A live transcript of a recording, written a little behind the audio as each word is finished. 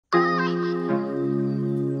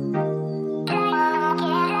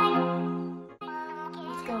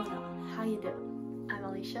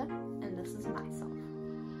introduces myself.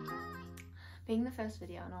 Being the first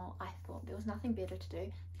video and all, I thought there was nothing better to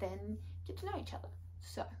do than get to know each other.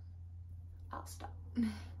 So, I'll start.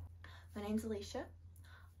 My name's Alicia.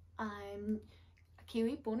 I'm a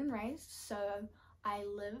Kiwi born and raised, so I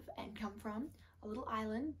live and come from a little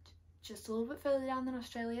island just a little bit further down than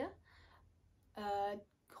Australia,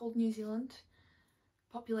 called New Zealand.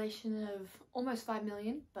 Population of almost 5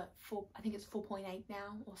 million, but I think it's 4.8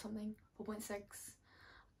 now or something, 4.6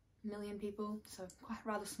 million people, so quite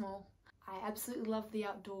rather small. I absolutely love the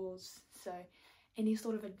outdoors, so any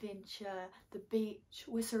sort of adventure, the beach,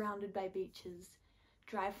 we're surrounded by beaches.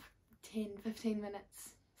 Drive 10-15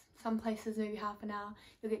 minutes, some places maybe half an hour,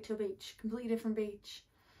 you'll get to a beach, completely different beach.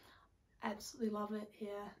 Absolutely love it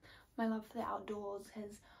here. My love for the outdoors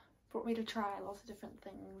has brought me to try lots of different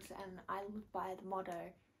things, and I live by the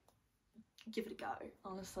motto, give it a go.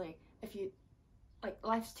 Honestly, if you like,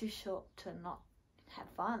 life's too short to not have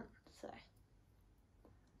fun, so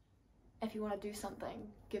if you want to do something,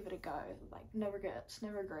 give it a go. Like, no regrets, no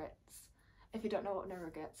regrets. If you don't know what no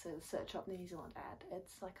regrets is, search up the New Zealand ad.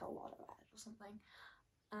 It's like a lotto ad or something.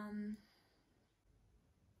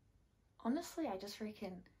 Honestly, I just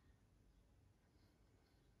reckon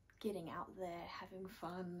getting out there, having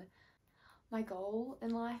fun. My goal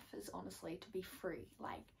in life is honestly to be free,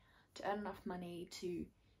 like to earn enough money to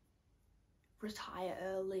retire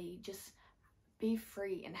early, just be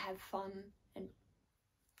free and have fun and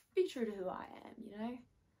be true to who I am, you know?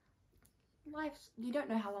 You don't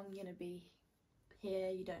know how long you're gonna be here,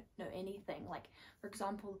 you don't know anything. Like, for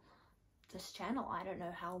example, this channel, I don't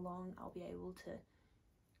know how long I'll be able to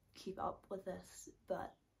keep up with this,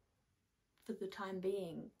 but for the time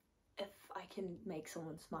being, if I can make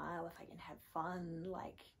someone smile, if I can have fun,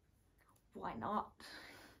 like, why not?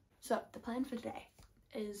 So the plan for today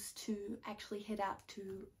is to actually head out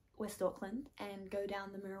to West Auckland and go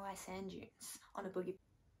down the Muriwai sand dunes on a boogie.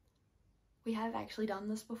 We have actually done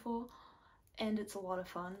this before and it's a lot of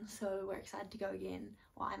fun, so we're excited to go again.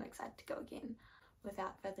 Well, I'm excited to go again.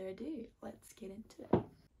 Without further ado, let's get into it.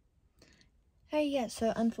 Hey, yeah,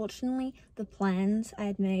 so unfortunately the plans I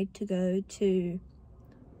had made to go to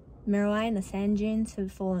Muriwai and the sand dunes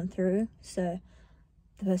have fallen through, so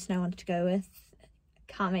the person I wanted to go with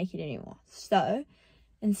can't make it anymore. So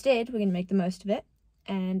instead we're going to make the most of it,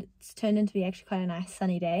 and it's turned into be actually quite a nice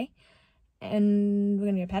sunny day, and we're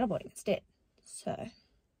going to go paddleboarding instead.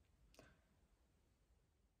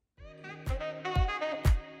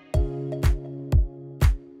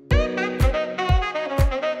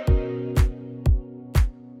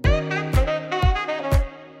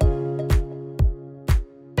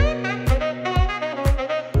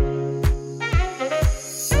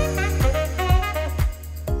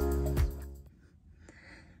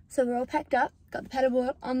 So we're all packed up, got the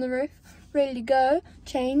paddleboard on the roof, ready to go,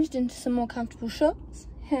 changed into some more comfortable shorts,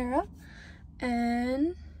 hair up,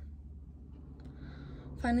 and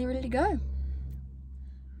finally ready to go.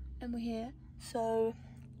 And we're here, so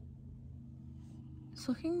it's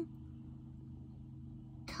looking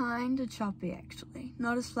kind of choppy actually.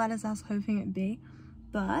 Not as flat as I was hoping it'd be,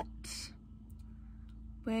 but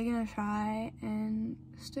we're gonna try and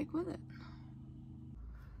stick with it.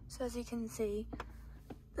 So as you can see,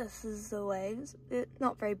 this is the waves. It's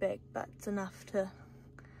not very big, but it's enough to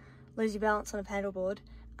lose your balance on a paddleboard.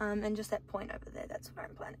 And just that point over there, that's where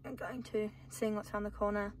I'm planning on going to, seeing what's around the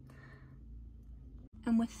corner.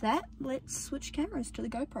 And with that, let's switch cameras to the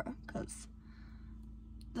GoPro, because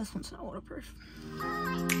this one's not waterproof.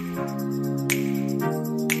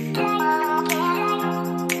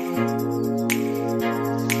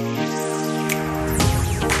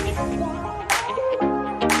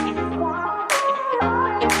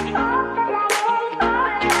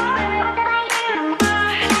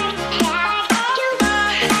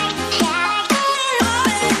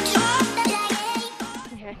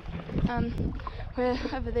 We're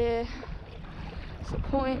over there, it's the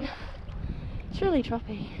point. It's really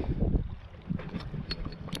choppy.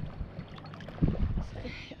 So,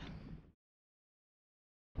 yeah.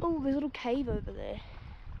 Oh, there's a little cave over there.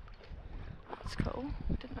 That's cool,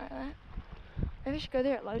 didn't know that. Maybe I should go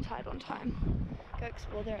there at low tide one time. Go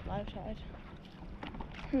explore there at low tide.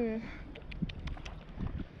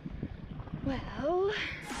 Well...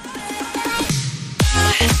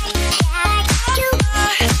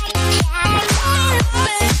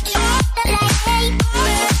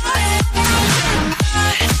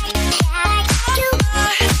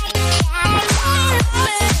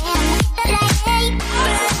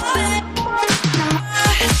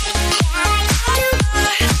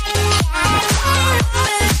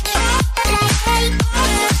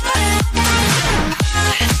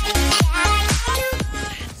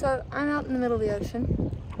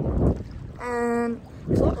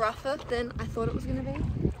 than I thought it was gonna be.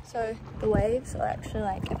 So the waves are actually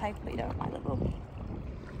like, if I put it at my level,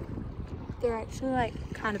 they're actually like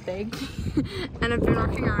kind of big. And I've been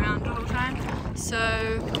rocking around the whole time.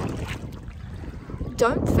 So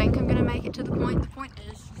don't think I'm gonna make it to the point. The point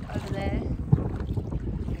is over there,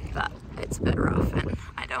 but it's a bit rough and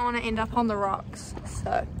I don't want to end up on the rocks.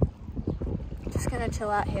 So just gonna chill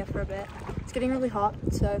out here for a bit. It's getting really hot,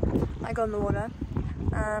 so I go in the water.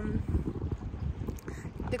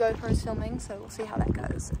 The GoPro's filming, so we'll see how that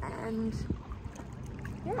goes. And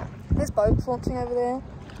yeah, there's boats launching over there.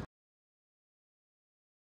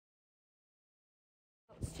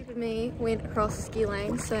 Stupid me went across the ski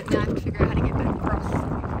lane, so now I have to figure out how to get back across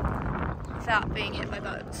without being hit by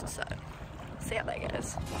boats. So see how that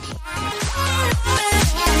goes.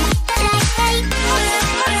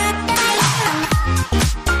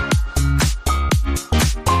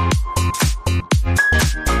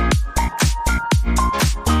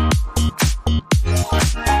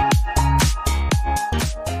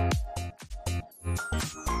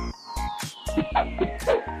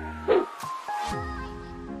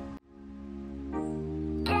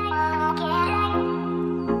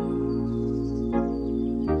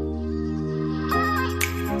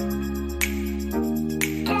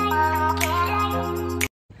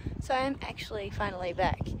 So I'm actually finally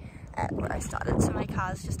back at where I started, so my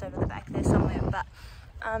car's just over the back there somewhere, but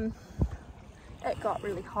it got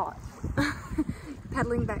really hot.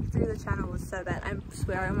 Paddling back through the channel was so bad, I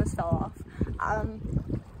swear I almost fell off.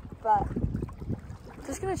 But I'm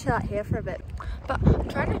just gonna chill out here for a bit. But I'm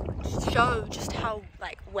trying to show just how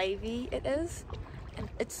like wavy it is, and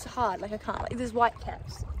it's hard, like I can't, like there's white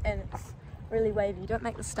caps and it's really wavy. Don't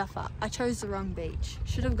make this stuff up. I chose the wrong beach,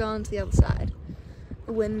 should have gone to the other side.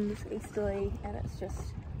 The wind is easterly and it's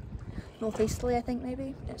just northeasterly, I think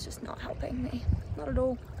maybe. It's just not helping me, not at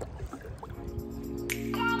all.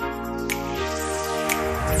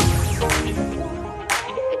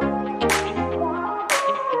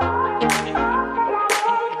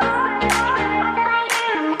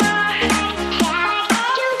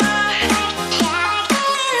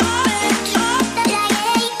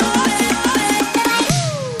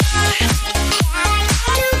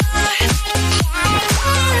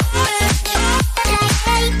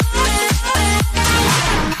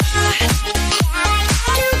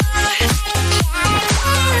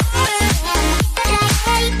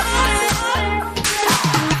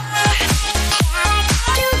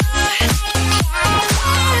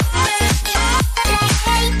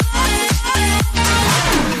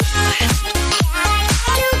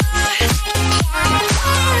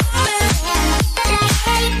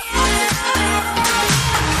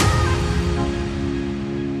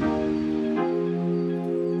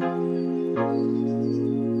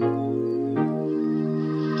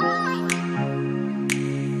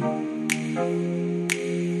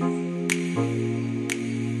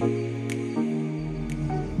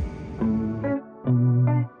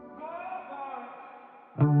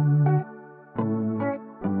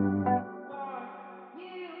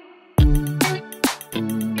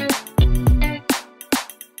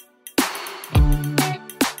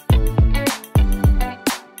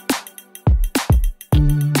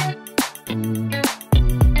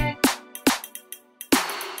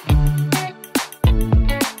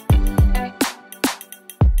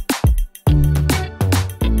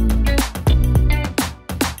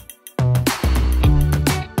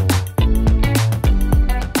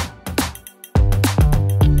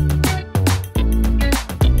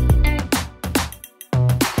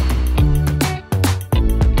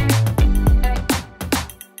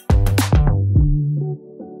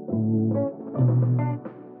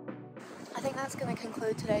 Going to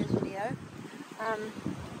conclude today's video.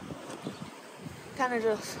 Kind of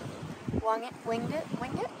just winged it,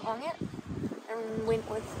 and went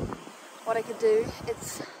with what I could do.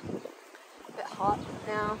 It's a bit hot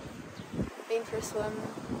now. Been for a swim.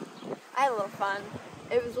 I had a lot of fun.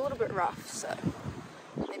 It was a little bit rough, so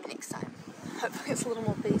maybe next time. Hopefully it's a little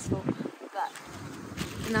more peaceful. But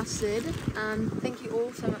enough said. Thank you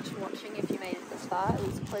all so much for watching. If you made it this far, it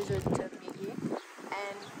was a pleasure to meet you.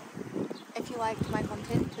 And if you liked my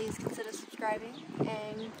content, please consider subscribing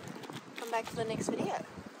and come back for the next video.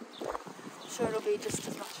 I'm sure it'll be just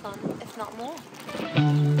as much fun, if not more.